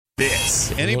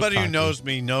This Anybody who knows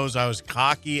me knows I was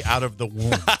cocky out of the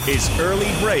womb. is Early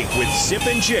Break with Sip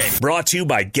and Jake, brought to you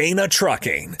by Gaina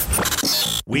Trucking.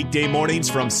 Weekday mornings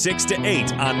from 6 to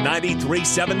 8 on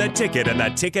 93.7 The Ticket and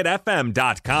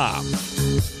theticketfm.com.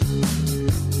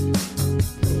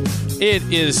 It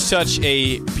is such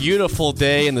a beautiful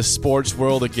day in the sports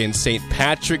world. Again, St.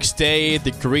 Patrick's Day. The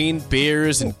green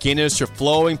beers and Guinness are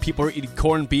flowing. People are eating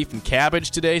corned beef and cabbage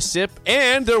today, Sip.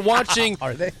 And they're watching.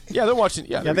 Are they? Yeah, they're watching.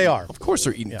 Yeah, they are. Of course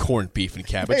they're eating corned beef and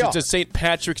cabbage. It's a St.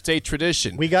 Patrick's Day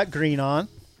tradition. We got green on.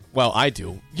 Well, I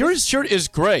do. Your shirt is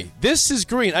gray. This is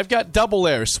green. I've got double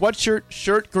layers. Sweatshirt,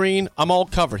 shirt, green. I'm all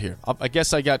covered here. I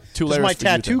guess I got two layers. Does my for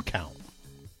tattoo you count?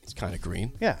 It's kind of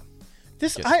green. Yeah.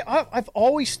 I've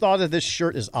always thought of this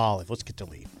shirt as olive. Let's get to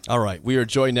Lee. All right, we are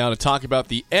joined now to talk about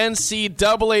the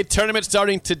NCAA tournament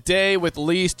starting today with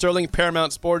Lee Sterling,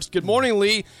 Paramount Sports. Good morning,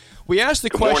 Lee. We asked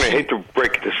the question. Good morning. I hate to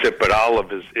break it to Sip, but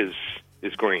olive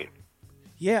is green.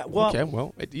 Yeah, well. Okay,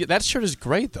 well, that shirt is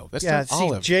great though. That's not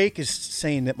olive. Jake is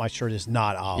saying that my shirt is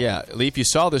not olive. Yeah, Lee, if you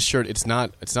saw this shirt, it's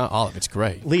not olive. It's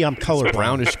gray. Lee, I'm colorblind. It's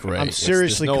brownish gray. I'm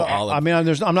seriously no olive. I mean,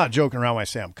 I'm not joking around when I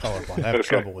say I'm colorblind. I have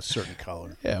trouble with certain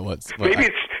color. Yeah, maybe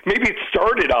it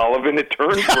started olive and it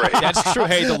turned gray. That's true.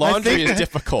 Hey, the laundry is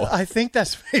difficult. I think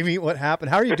that's maybe what happened.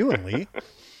 How are you doing, Lee?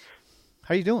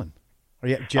 How are you doing? Are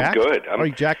you jacked? I'm good. Are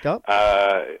you jacked up?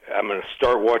 I'm going to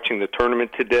start watching the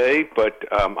tournament today, but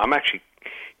I'm actually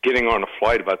getting on a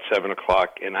flight about 7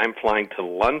 o'clock, and I'm flying to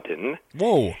London.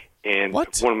 Whoa. And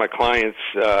what? One of my clients,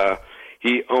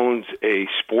 he owns a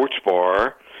sports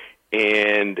bar,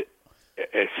 and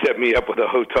set me up with a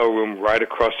hotel room right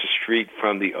across the street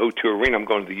from the O2 Arena. I'm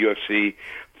going to the UFC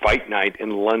fight night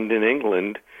in London,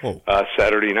 England,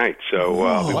 Saturday night. So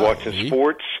I'll be watching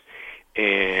sports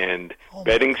and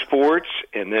betting sports,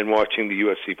 and then watching the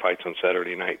UFC fights on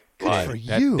Saturday night. Good for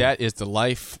you. That is the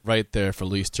life right there for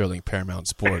Lee Sterling, Paramount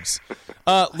Sports.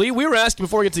 Lee, we were asking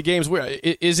before we get to games,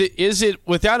 is it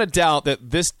without a doubt that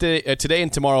this day, today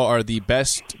and tomorrow are the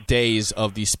best days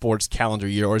of the sports calendar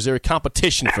year, or is there a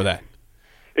competition for that?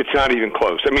 It's not even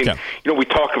close. I mean, we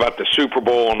talk about the Super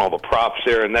Bowl and all the props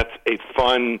there, and that's a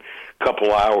fun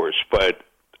couple hours. But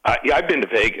I've been to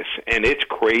Vegas, and it's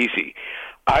crazy.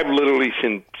 I've literally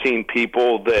seen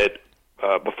people that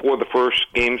before the first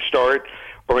game start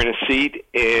are in a seat,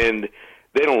 and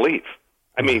they don't leave.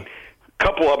 I mean, a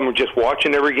couple of them are just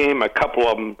watching every game. A couple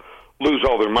of them lose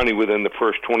all their money within the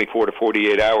first 24 to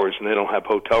 48 hours, and they don't have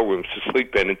hotel rooms to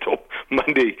sleep in until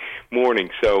Monday morning.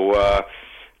 So,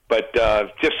 but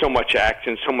just so much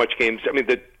action, so much games. I mean,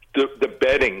 the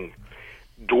betting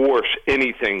dwarfs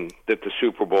anything that the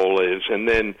Super Bowl is, and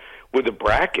then with the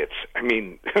brackets, I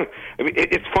mean,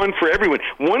 it's fun for everyone.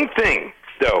 One thing,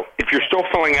 though, if you're still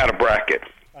filling out a bracket,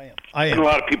 I am. and a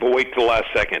lot of people wait till the last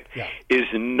second, is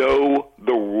know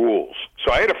the rules.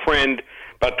 So I had a friend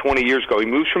about 20 years ago. He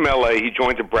moves from L.A. He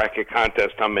joins a bracket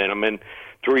contest I'm in. I'm in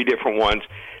 3 different ones.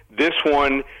 This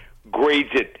one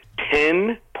grades it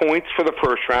 10 points for the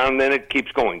first round, then it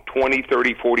keeps going, 20,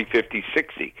 30, 40, 50,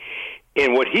 60.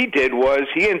 And what he did was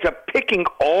he ends up picking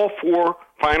all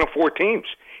Final Four teams.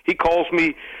 He calls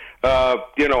me,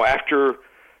 after,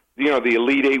 the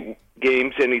Elite Eight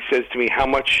games, and he says to me, how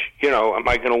much, am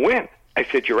I going to win? I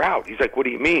said, you're out. He's like, what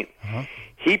do you mean? Uh-huh.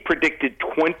 He predicted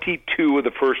 22 of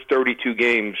the first 32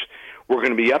 games were going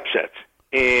to be upsets,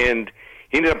 and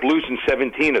he ended up losing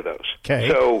 17 of those. Okay.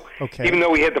 So even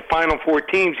though he had the Final Four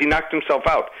teams, he knocked himself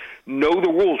out. Know the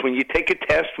rules. When you take a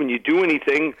test, when you do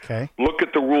anything, look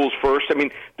at the rules first. I mean,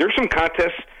 there's some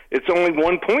contests, it's only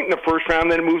 1 point in the first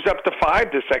round, then it moves up to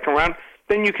 5 the second round.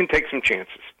 Then you can take some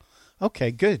chances.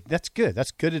 Okay, good. That's good. That's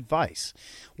good advice.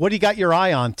 What do you got your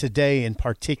eye on today in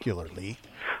particular, Lee?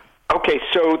 Okay,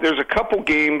 so there's a couple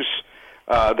games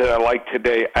that I like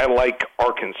today. I like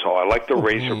Arkansas. I like the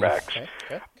Razorbacks.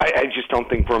 Okay. I just don't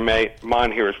think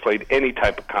Vermont here has played any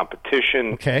type of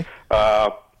competition. Okay.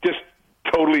 Just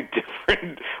totally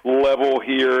different level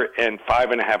here, and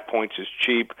 5.5 points is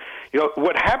cheap.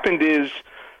 What happened is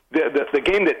the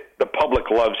game that the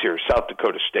public loves here is South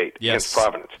Dakota State against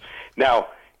Providence. Now,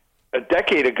 a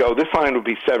decade ago, this line would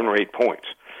be 7 or 8 points.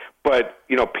 But,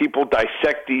 people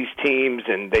dissect these teams,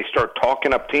 and they start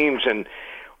talking up teams, and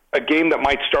a game that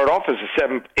might start off as a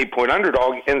 7, 8 point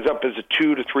underdog ends up as a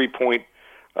 2 to 3 point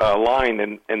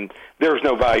line, and there's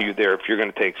no value there if you're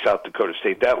going to take South Dakota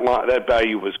State. That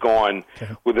value was gone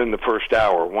within the first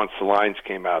hour once the lines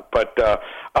came out. But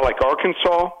I like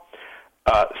Arkansas.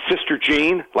 Sister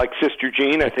Jean,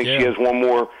 I think she has one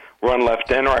more run left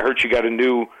in her. I heard she got a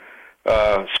new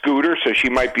scooter, so she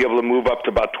might be able to move up to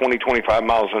about 20, 25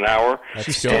 miles an hour.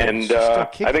 That's and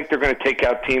I think they're going to take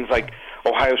out teams like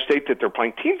Ohio State that they're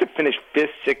playing. Teams that finish 5th,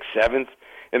 6th, 7th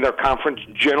in their conference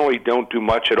generally don't do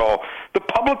much at all. The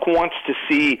public wants to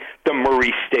see the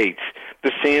Murray States,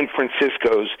 the San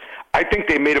Franciscos. I think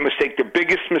they made a mistake. Their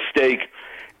biggest mistake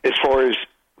as far as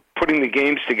putting the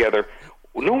games together,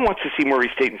 no one wants to see Murray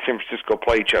State and San Francisco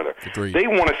play each other. Agreed. They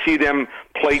want to see them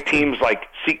play teams like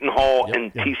Seton Hall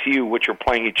and TCU, which are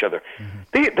playing each other.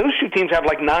 Those two teams have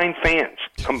like 9 fans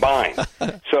combined.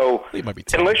 So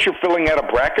unless you're filling out a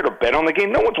bracket or bet on the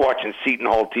game, no one's watching Seton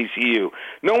Hall, TCU.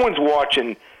 No one's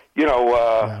watching,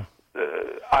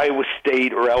 Iowa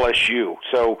State or LSU.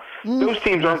 So those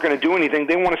teams aren't going to do anything.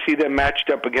 They want to see them matched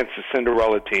up against the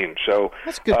Cinderella team. So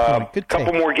that's a good point. Good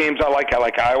couple more games I like. I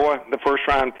like Iowa in the first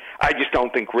round. I just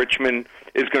don't think Richmond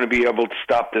is going to be able to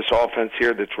stop this offense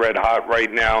here that's red hot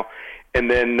right now.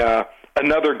 And then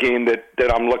another game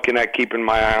that I'm looking at keeping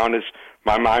my eye on is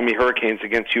my Miami Hurricanes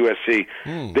against USC.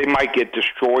 They might get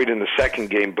destroyed in the second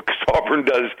game because Auburn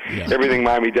does everything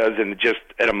Miami does and just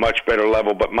at a much better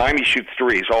level. But Miami shoots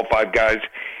threes, all 5 guys,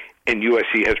 and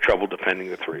USC has trouble defending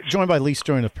the threes. Joined by Lee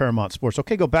Sterling of Paramount Sports.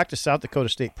 Okay, go back to South Dakota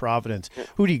State Providence.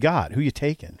 Who do you got? Who you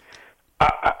taking?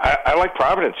 I like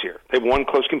Providence here. They've won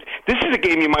close games. This is a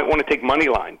game you might want to take money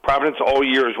line. Providence all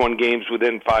year has won games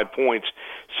within 5 points.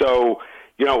 So,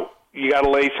 you got to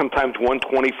lay sometimes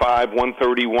 125,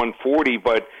 130, 140,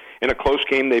 but in a close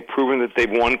game, they've proven that they've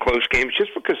won close games.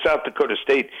 Just because South Dakota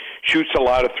State shoots a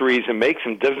lot of threes and makes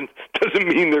them doesn't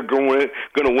mean they're going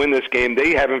to win this game.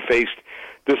 They haven't faced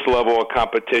this level of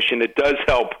competition. It does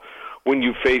help when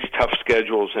you face tough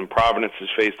schedules, and Providence has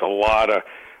faced a lot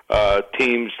of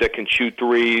teams that can shoot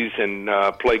threes and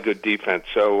play good defense.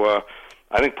 So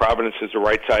I think Providence is the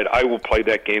right side. I will play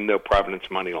that game, though, Providence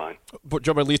money line.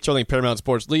 Joe by Lee Sterling, Paramount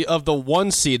Sports. Lee, of the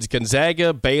 1 seeds,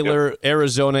 Gonzaga, Baylor,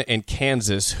 Arizona, and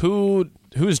Kansas,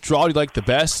 whose draw do you like the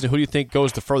best, and who do you think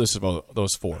goes the furthest of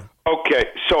those 4? Okay,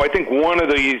 so I think one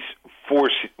of these 4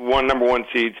 number 1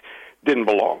 seeds didn't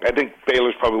belong. I think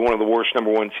Baylor's probably one of the worst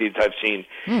number 1 seeds I've seen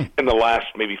in the last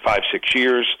maybe 5-6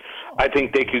 years. I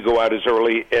think they could go out as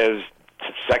early as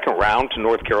second round to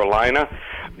North Carolina.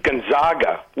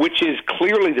 Gonzaga, which is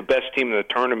clearly the best team in the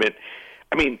tournament.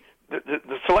 I mean,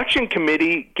 the selection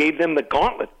committee gave them the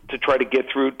gauntlet to try to get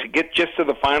through, to get just to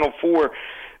the Final Four.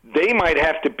 They might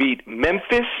have to beat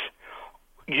Memphis,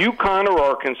 UConn or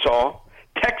Arkansas,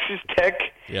 Texas Tech,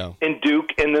 and Duke,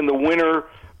 and then the winner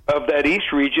of that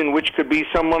East region, which could be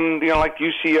someone like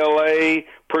UCLA,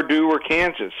 Purdue, or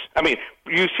Kansas. I mean,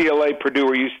 UCLA,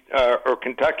 Purdue, or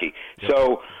Kentucky. Yep.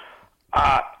 So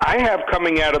I have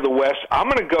coming out of the West, I'm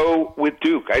going to go with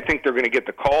Duke. I think they're going to get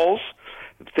the calls.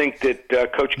 I think that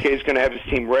Coach K is going to have his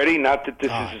team ready. Not that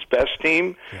this is his best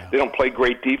team. Yeah. They don't play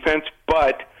great defense,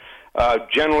 but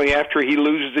generally after he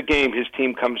loses a game, his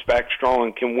team comes back strong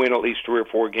and can win at least 3 or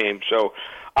 4 games. So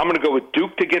I'm going to go with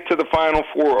Duke to get to the Final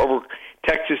Four over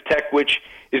Texas Tech, which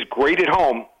is great at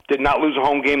home. Did not lose a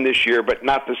home game this year, but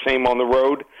not the same on the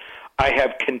road. I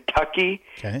have Kentucky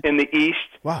in the East.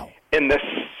 Wow. In the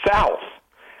South,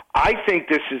 I think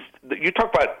this is – you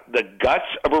talk about the guts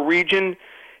of a region.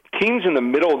 Teams in the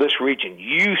middle of this region,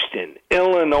 Houston,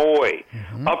 Illinois,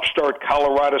 upstart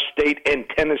Colorado State, and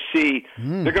Tennessee,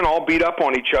 they're going to all beat up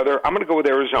on each other. I'm going to go with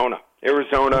Arizona.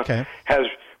 Arizona has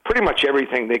pretty much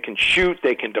everything. They can shoot.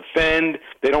 They can defend.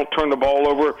 They don't turn the ball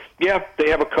over. Yeah, they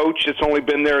have a coach that's only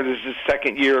been there. This is his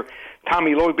second year,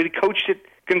 Tommy Lloyd, but he coached at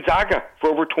Gonzaga for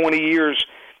over 20 years.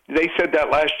 They said that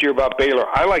last year about Baylor.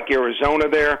 I like Arizona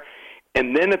there.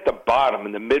 And then at the bottom,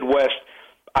 in the Midwest,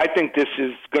 I think this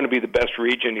is going to be the best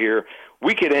region here.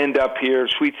 We could end up here,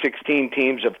 Sweet 16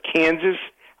 teams of Kansas,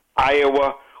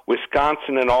 Iowa,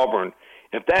 Wisconsin, and Auburn.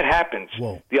 If that happens,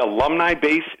 the alumni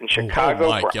base in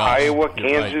Chicago for Iowa,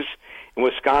 Kansas, and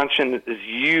Wisconsin is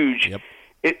huge. Yep.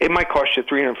 It might cost you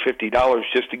 $350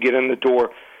 just to get in the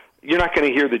door. You're not going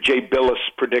to hear the Jay Billis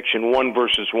prediction 1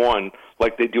 versus 1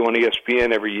 like they do on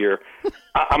ESPN every year.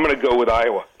 I'm going to go with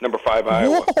Iowa, number 5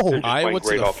 Iowa. Iowa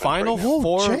to the Final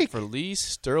Four for Lee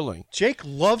Sterling. Jake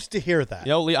loves to hear that.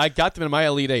 Lee, I got them in my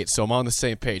Elite 8, so I'm on the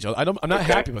same page. I'm not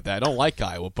happy with that. I don't like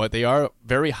Iowa, but they are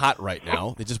very hot right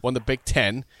now. They just won the Big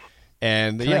Ten.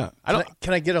 And can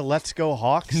I get a Let's Go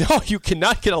Hawks? No, you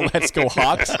cannot get a Let's Go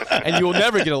Hawks, and you will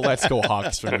never get a Let's Go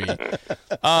Hawks from me.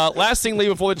 Last thing, Lee,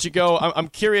 before I let you go, I'm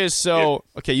curious. So,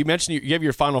 okay, you mentioned you have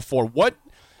your Final Four. What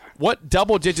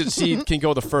double-digit seed can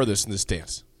go the furthest in this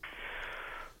dance?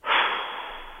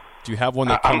 Do you have one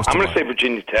that comes to mind? I'm going to say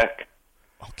Virginia Tech.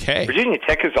 Okay. Virginia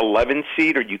Tech is 11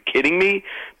 seed. Are you kidding me?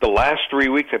 The last 3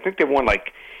 weeks, I think they've won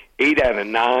like 8 out of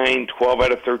 9, 12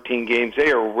 out of 13 games.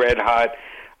 They are red hot.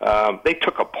 They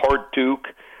took apart Duke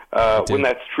when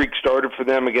that streak started for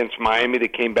them against Miami. They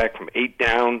came back from 8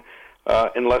 down.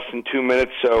 in less than 2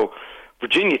 minutes. So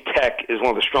Virginia Tech is one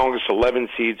of the strongest 11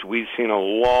 seeds we've seen in a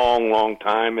long, long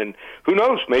time. And who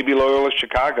knows, maybe Loyola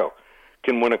Chicago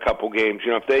can win a couple games.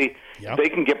 If they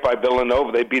can get by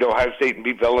Villanova, they beat Ohio State and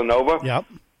beat Villanova,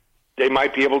 they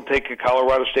might be able to take a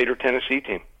Colorado State or Tennessee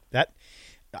team.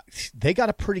 They got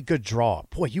a pretty good draw.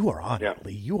 Boy, you are on it,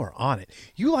 Lee. You are on it.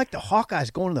 You like the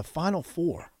Hawkeyes going to the Final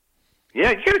Four.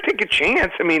 Yeah, you got to take a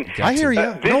chance. I mean, I hear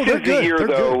you. This is the year,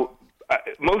 though.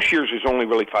 Most years there's only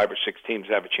really 5 or 6 teams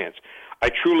that have a chance. I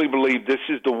truly believe this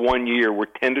is the one year where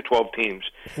 10 to 12 teams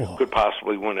could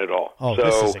possibly win it all. Oh, so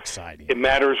this is exciting. It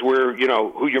matters where,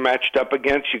 who you're matched up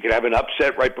against. You could have an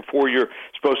upset right before you're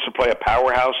supposed to play a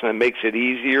powerhouse, and it makes it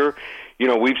easier.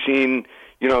 We've seen,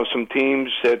 some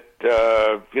teams that,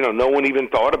 no one even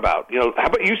thought about. How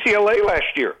about UCLA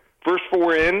last year? First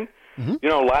 4 in,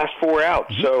 last 4 out.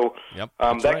 Mm-hmm. So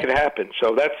that could happen.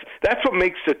 So that's what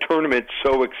makes the tournament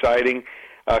so exciting.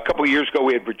 A couple of years ago,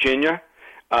 we had Virginia.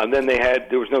 Then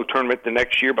there was no tournament the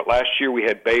next year, but last year we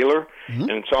had Baylor,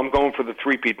 and so I'm going for the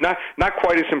three-peat. Not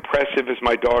quite as impressive as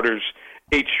my daughter's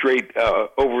 8 straight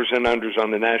overs and unders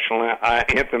on the national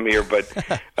anthem here, but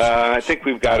I think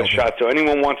we've got a shot. So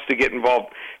anyone wants to get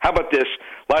involved, how about this?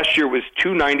 Last year was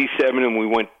 $297, and we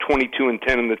went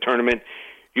 22-10 in the tournament.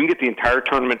 You can get the entire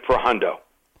tournament for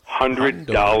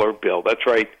 $100 bill. That's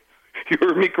right. You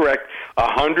heard me correct.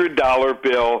 $100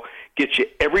 bill. Gets you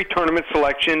every tournament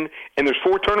selection, and there's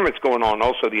 4 tournaments going on.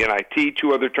 Also, the NIT,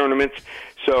 2 other tournaments.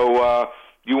 So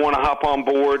you want to hop on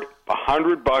board?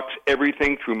 $100,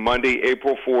 everything through Monday,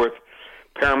 April 4th.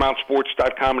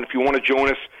 ParamountSports.com. And if you want to join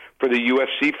us for the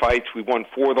UFC fights, we won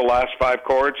 4 of the last 5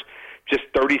 cards. Just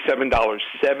 $37.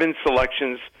 7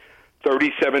 selections,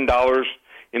 $37,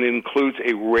 and it includes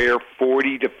a rare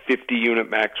 40 to 50 unit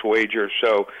max wager.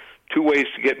 So 2 ways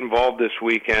to get involved this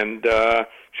weekend.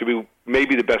 Should be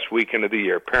maybe the best weekend of the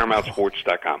year.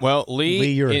 ParamountSports.com. Well,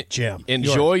 Lee, you're a gem.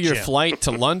 Enjoy your flight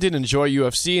to London. Enjoy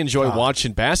UFC. Enjoy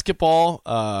watching basketball.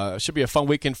 Should be a fun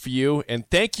weekend for you. And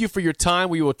thank you for your time.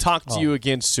 We will talk to you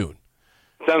again soon.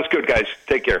 Sounds good, guys.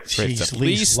 Take care. Great stuff.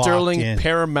 Lee Sterling,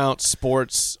 Paramount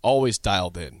Sports, always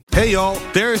dialed in. Hey, y'all.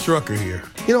 Darius Rucker here.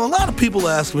 A lot of people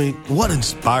ask me, what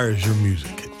inspires your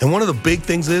music? And one of the big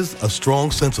things is a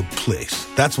strong sense of place.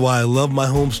 That's why I love my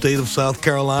home state of South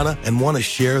Carolina and want to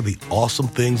share the awesome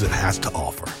things it has to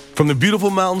offer. From the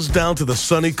beautiful mountains down to the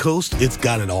sunny coast, it's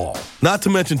got it all. Not to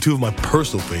mention 2 of my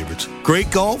personal favorites, great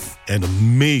golf and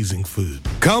amazing food.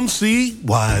 Come see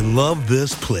why I love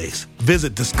this place.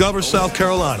 Visit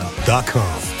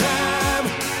discoversouthcarolina.com.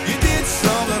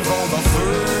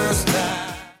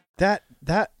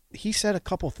 That he said a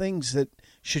couple things that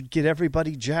should get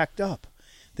everybody jacked up.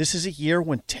 This is a year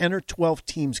when 10 or 12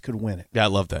 teams could win it. Yeah, I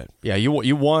love that. Yeah,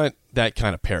 you want that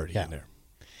kind of parity in there.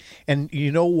 And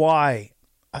you know why?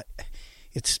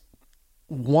 It's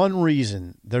one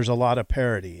reason there's a lot of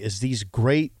parity is these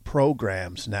great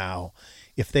programs now,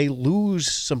 if they lose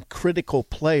some critical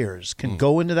players, can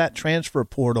go into that transfer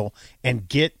portal and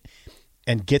get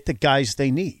the guys they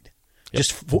need. Yep.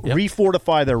 Just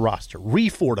refortify their roster.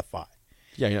 Refortify.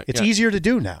 Yeah, it's easier to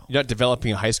do now. You're not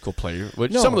developing a high school player.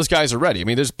 Which some of those guys are ready. I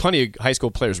mean, there's plenty of high school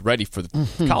players ready for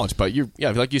the college. But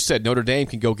like you said, Notre Dame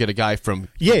can go get a guy from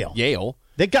Yale.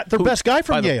 They got their best guy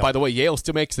from Yale. By the way, Yale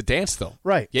still makes the dance, though.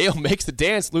 Right. Yale makes the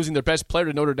dance, losing their best player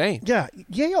to Notre Dame. Yeah,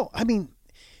 Yale. I mean,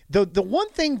 the one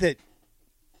thing that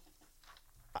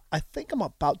I think I'm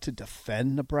about to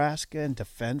defend Nebraska and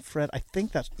defend Fred. I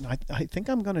think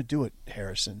I'm going to do it,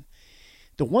 Harrison.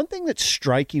 The one thing that's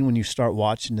striking when you start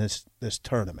watching this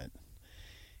tournament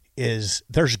is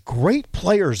there's great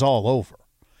players all over.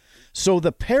 So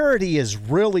the parity is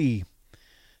really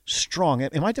strong.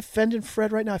 Am I defending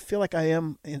Fred right now? I feel like I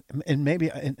am, and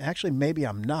maybe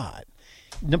I'm not.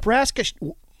 Nebraska,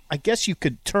 I guess you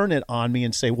could turn it on me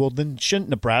and say, well, then shouldn't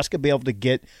Nebraska be able to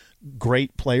get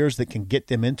great players that can get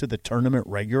them into the tournament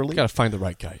regularly? You got to find the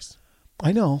right guys.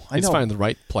 I know. It's find the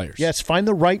right players. Yes, find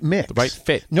the right mix. The right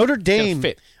fit. Notre Dame,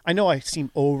 I know I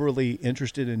seem overly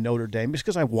interested in Notre Dame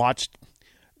because I watched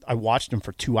them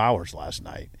for 2 hours last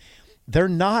night. They're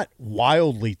not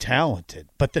wildly talented,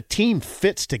 but the team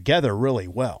fits together really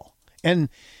well. And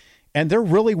they're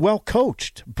really well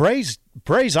coached. Bray's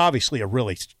obviously a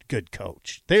really good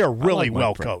coach. They are really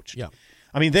well coached. Yeah.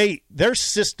 I mean, their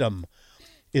system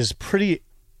is pretty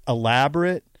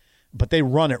elaborate, but they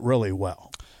run it really well.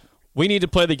 We need to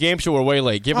play the game show. We're way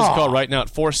late. Give us a call right now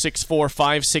at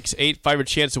 464-568. 5 a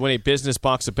chance to win a business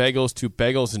box of bagels to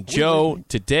Bagels and Joe.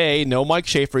 Today, no Mike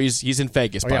Schaefer. He's in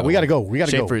Vegas. We got to go.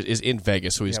 Schaefer is in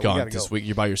Vegas, so he's gone this week.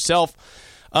 You're by yourself.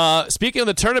 Speaking of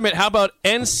the tournament, how about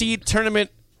NC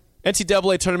tournament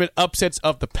NCAA tournament upsets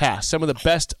of the past. Some of the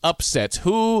best upsets.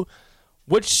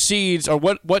 Which seeds or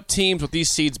what teams with these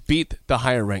seeds beat the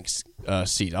higher ranked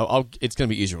seed? It's going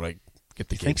to be easier when I get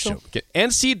the game show. Get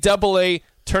NCAA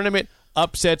tournament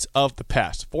upsets of the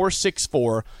past.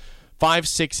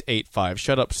 464-5685.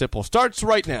 Shut up, Sipple. Starts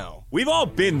right now. We've all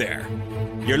been there.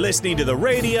 You're listening to the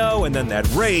radio, and then that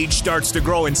rage starts to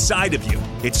grow inside of you.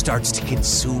 It starts to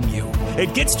consume you.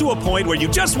 It gets to a point where you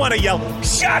just want to yell,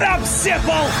 "Shut up,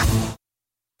 Sipple!"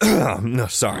 No,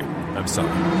 sorry. I'm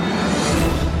sorry.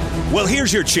 Well,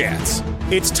 here's your chance.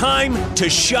 It's time to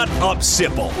shut up,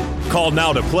 Sipple. Call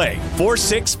now to play.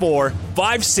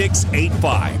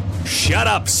 464-5685. Shut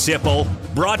up, Sipple.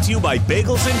 Brought to you by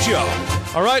Bagels and Joe.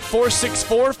 All right,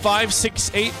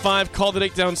 464-5685. Call the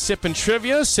takedown Sip and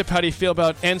Trivia. Sip, how do you feel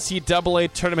about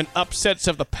NCAA tournament upsets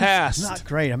of the past? Not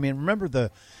great. I mean, remember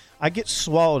I get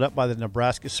swallowed up by the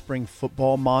Nebraska spring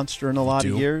football monster in a lot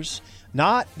of years.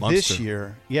 Not this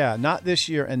year. Yeah, not this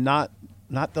year and not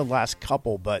the last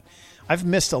couple, but I've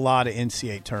missed a lot of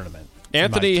NCAA tournament.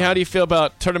 Anthony, how do you feel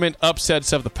about tournament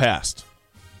upsets of the past?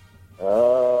 In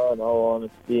all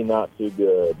honesty, not too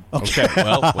good. Okay,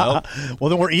 well,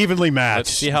 then we're evenly matched. Let's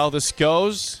see how this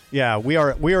goes. Yeah,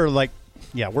 we're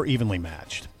evenly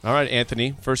matched. All right,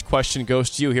 Anthony, first question goes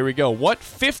to you. Here we go. What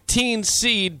 15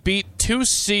 seed beat 2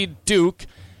 seed Duke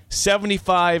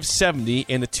 75-70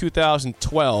 in the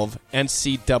 2012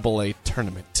 NCAA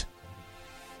tournament?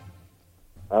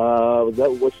 Was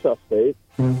that Wichita State?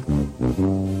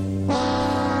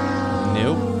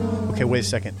 Nope. Okay, wait a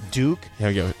second. Duke Here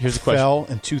we go. Here's the question. fell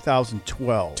in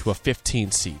 2012 to a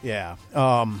 15 seed. Yeah.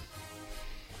 I'm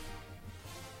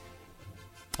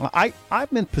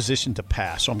in position to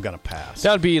pass, so I'm going to pass.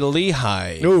 That would be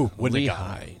Lehigh. Ooh, wouldn't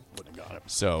Lehigh. have got it.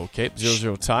 So, okay,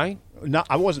 0-0 tie. No,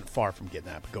 I wasn't far from getting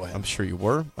that, but go ahead. I'm sure you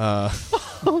were. No, I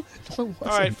All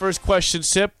right, first question,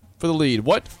 Sip, for the lead.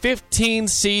 What 15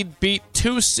 seed beat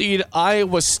 2 seed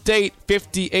Iowa State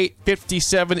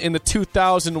 58-57 in the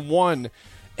 2001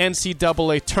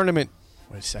 NCAA tournament?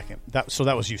 Wait a second. That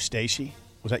was Eustace?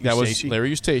 Was that That Eustace? was Larry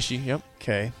Eustace, yep.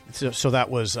 Okay. So that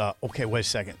was okay, wait a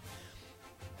second.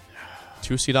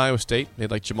 2 seed Iowa State. They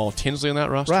had like Jamal Tinsley on that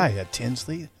roster. Right, yeah,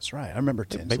 Tinsley. That's right. I remember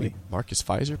Tinsley. Maybe Marcus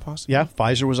Pfizer, possibly? Yeah,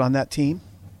 Pfizer was on that team.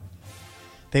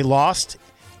 They lost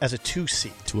as a 2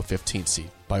 seed. To a 15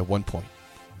 seed by 1 point.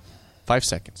 5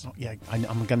 seconds. Oh, yeah,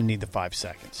 I'm going to need the 5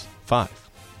 seconds. 5.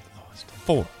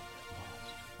 4.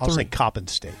 I'll say Coppin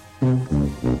State. It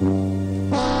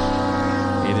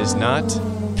is not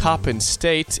Coppin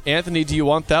State. Anthony, do you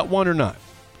want that one or not?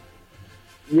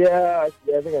 Yeah, I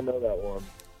think I know that one.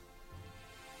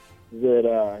 Is it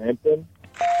Hampton?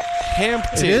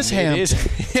 Hampton. It is Hampton.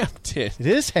 It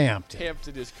is Hampton.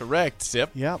 Hampton is correct, Sip.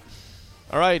 Yep.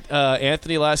 All right,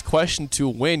 Anthony, last question to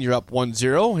win. You're up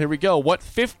 1-0. Here we go. What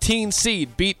 15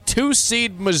 seed beat 2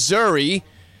 seed Missouri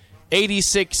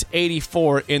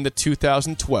 86-84 in the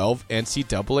 2012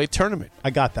 NCAA tournament? I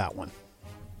got that one.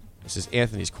 This is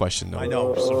Anthony's question, though. I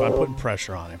know, so I'm putting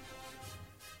pressure on him.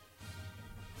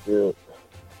 Yeah.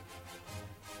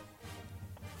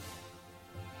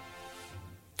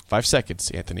 5 seconds,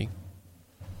 Anthony.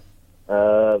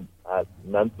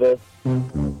 Memphis.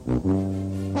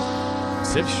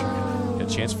 Sip, got a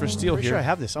chance for a steal Pretty here. sure I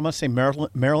have this. I'm going to say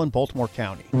Maryland, Baltimore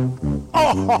County.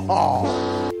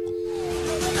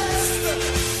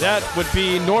 That would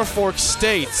be Norfolk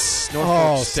State.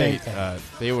 Norfolk State. same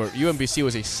UMBC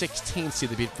was a 16 seed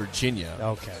that beat Virginia.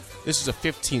 Okay. This is a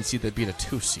 15 seed that beat a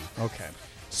 2 seed. Okay.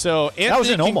 So, was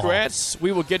Anthony, in Omaha. congrats.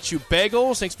 We will get you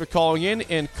bagels. Thanks for calling in,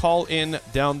 and call in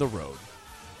down the road.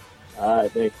 All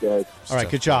right, thanks, guys. All right,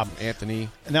 good job, Anthony.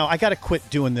 Now I got to quit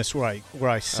doing this where I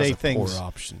say That's a things. Poor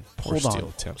option. Poor Hold steal on.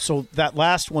 attempt. So that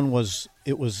last one was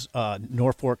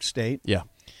Norfolk State. Yeah,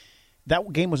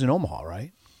 That game was in Omaha,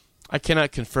 right? I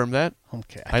cannot confirm that.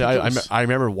 Okay. I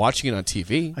remember watching it on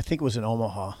TV. I think it was in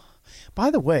Omaha.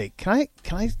 By the way, can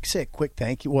I say a quick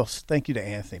thank you? Well, thank you to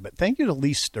Anthony, but thank you to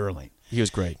Lee Sterling. He was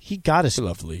great. He got us.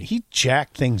 Lovely. He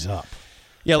jacked things up.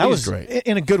 Yeah, That Lee was was great.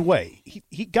 in a good way.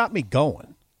 He got me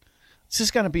going. This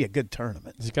is going to be a good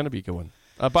tournament. It's going to be going.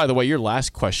 By the way, your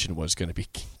last question was going to be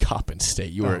Coppin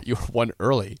State. You were one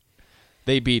early.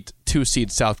 They beat 2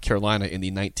 seed South Carolina in the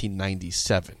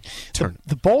 1997 tournament.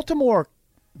 The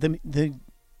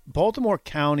Baltimore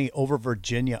County over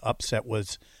Virginia upset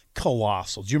was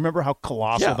colossal. Do you remember how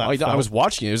colossal that felt? I was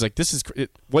watching it. It was like, this is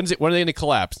when are they going to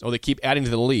collapse? Oh, they keep adding to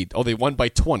the lead. Oh, they won by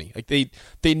 20. Like they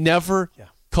never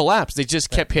collapsed. They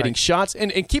just kept hitting shots.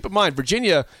 And keep in mind,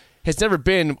 Virginia has never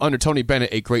been under Tony Bennett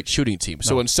a great shooting team.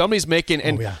 So when somebody's making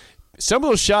some of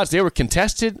those shots, they were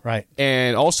contested. Right.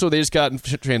 And also they just got in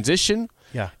transition.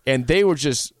 Yeah. And they were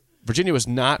just Virginia was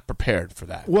not prepared for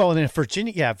that. Well, and if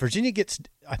Virginia gets,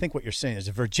 I think what you're saying is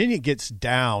if Virginia gets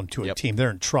down to a team, they're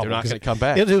in trouble. They're not going to come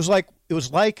back. It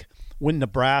was like when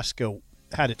Nebraska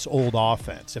had its old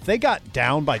offense. If they got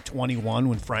down by 21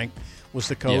 when Frank was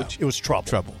the coach, it was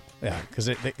trouble. Yeah, because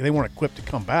they weren't equipped to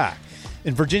come back.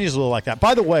 And Virginia's a little like that.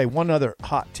 By the way, one other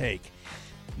hot take.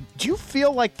 Do you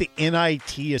feel like the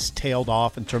NIT has tailed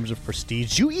off in terms of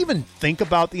prestige? Do you even think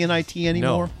about the NIT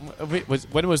anymore? No.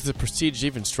 When was the prestige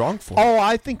even strong for? Oh,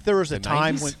 I think there was a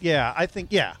time 90s? when,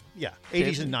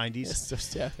 80s and 90s. It's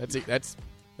just,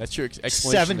 that's your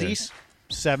explanation.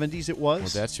 70s it was. Well,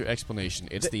 that's your explanation.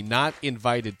 It's the not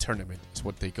invited tournament is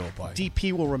what they go by.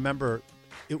 DP will remember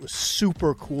it was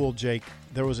super cool, Jake.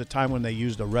 There was a time when they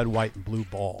used a red, white, and blue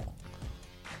ball.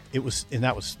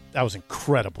 That was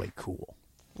incredibly cool.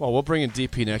 Well, we'll bring in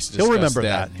DP next to discuss He'll remember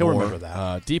that. He'll remember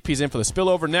that. DP's in for the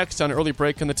spillover next on Early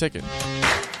Break on the Ticket.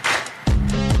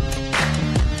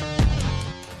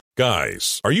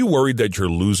 Guys, are you worried that you're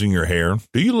losing your hair?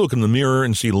 Do you look in the mirror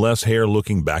and see less hair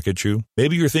looking back at you?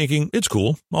 Maybe you're thinking, it's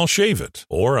cool, I'll shave it.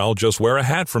 Or I'll just wear a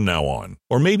hat from now on.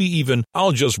 Or maybe even,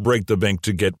 I'll just break the bank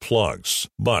to get plugs.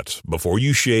 But before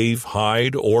you shave,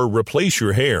 hide, or replace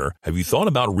your hair, have you thought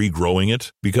about regrowing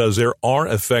it? Because there are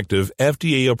effective,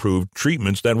 FDA-approved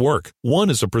treatments that work.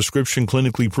 One is a prescription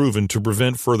clinically proven to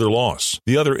prevent further loss.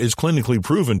 The other is clinically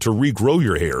proven to regrow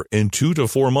your hair in 2 to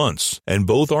 4 months. And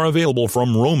both are available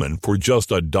from Roman for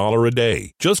just $1 a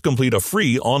day. Just complete a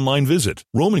free online visit.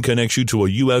 Roman connects you to a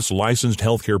U.S. licensed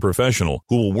healthcare professional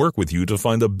who will work with you to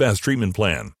find the best treatment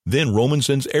plan. Then Roman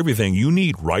sends everything you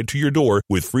need right to your door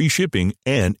with free shipping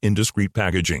and in discreet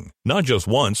packaging. Not just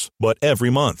once, but every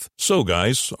month. So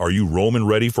guys, are you Roman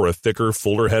ready for a thicker,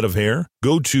 fuller head of hair?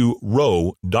 Go to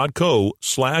ro.co/regrow.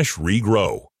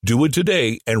 Do it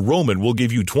today, and Roman will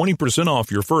give you 20%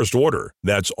 off your first order.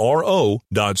 That's ro.co/regrow.